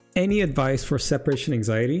any advice for separation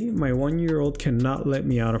anxiety, my 1-year-old cannot let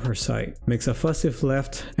me out of her sight, makes a fuss if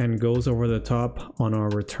left, and goes over the top on our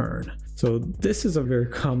return. So this is a very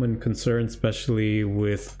common concern, especially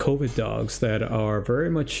with COVID dogs that are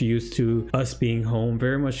very much used to us being home,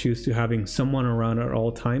 very much used to having someone around at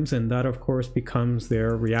all times, and that of course becomes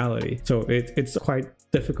their reality. So it's quite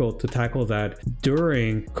difficult to tackle that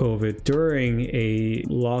during COVID, during a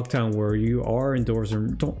lockdown where you are indoors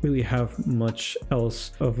and don't really have much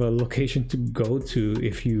else of a location to go to.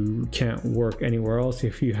 If you can't work anywhere else,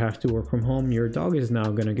 if you have to work from home, your dog is now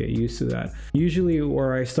going to get used to that. Usually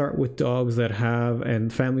where I start with dogs that have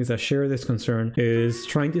and families that share this concern is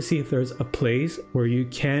trying to see if there's a place where you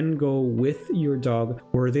can go with your dog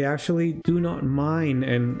where they actually do not mind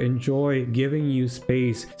and enjoy giving you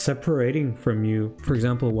space, separating from you. For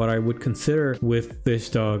example, what I would consider with this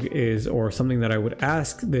dog is, or something that I would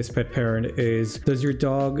ask this pet parent is, does your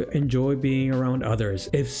dog enjoy being around others?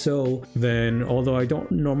 If so, then although I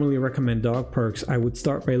don't normally recommend dog parks, I would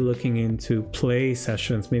start by looking into play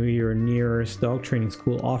sessions. Maybe your nearest dog training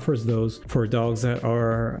school offers those for dogs that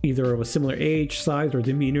are either of a similar age, size, or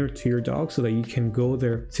demeanor to your dog, so that you can go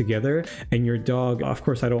there together. And your dog, of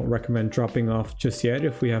course, I don't recommend dropping off just yet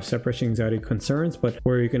if we have separation anxiety concerns, but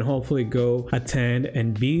where you can hopefully go attend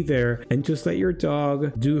and be there and just let your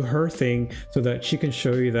dog do her thing, so that she can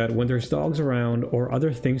show you that when there's dogs around or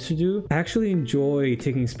other things to do, I actually enjoy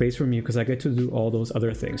taking space from you because I get to do all those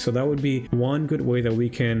other things. So that would be one good way that we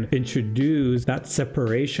can introduce that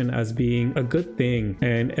separation as being a good thing,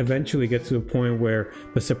 and eventually get to a point where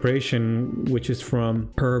the separation, which is from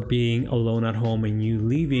her being alone at home and you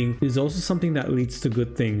leaving, is also something that leads to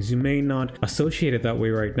good things. You may not associate it that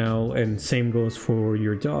way right now, and same goes for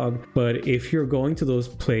your dog, but if you're going to those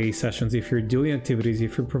play sessions, if you're doing activities,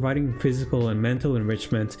 if you're providing physical and mental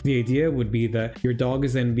enrichment, the idea would be that your dog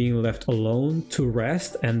is then being left alone to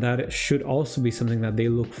rest, and that should also be something that they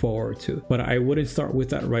look forward to. But I wouldn't start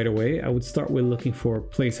with that right away. I would start with looking for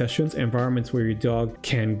play sessions, environments where your dog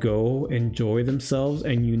can go enjoy themselves,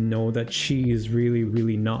 and you know that she is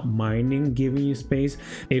really not minding giving you space.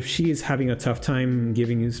 If she is having a tough time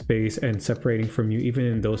giving you space and separating from you, even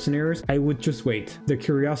in those scenarios, I would just wait. The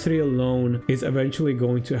curiosity alone is eventually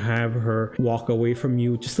going to have her walk away from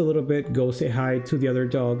you just a little bit, go say hi to the other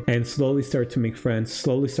dog, and slowly start to make friends,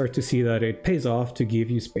 slowly start to see that it pays off to give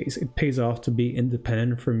you space. It pays off to be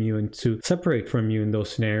independent from you and to separate from you in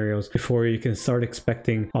those scenarios before you can start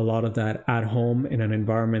expecting a lot of that at home in an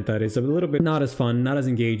environment that is a little bit not as fun, not as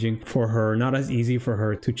engaging for her, not as easy for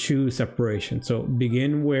her to choose separation. So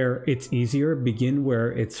begin where it's easier, begin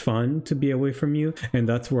where it's fun to be away from you, and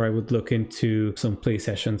that's where I would look into some play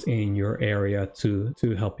sessions in your area to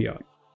help you out.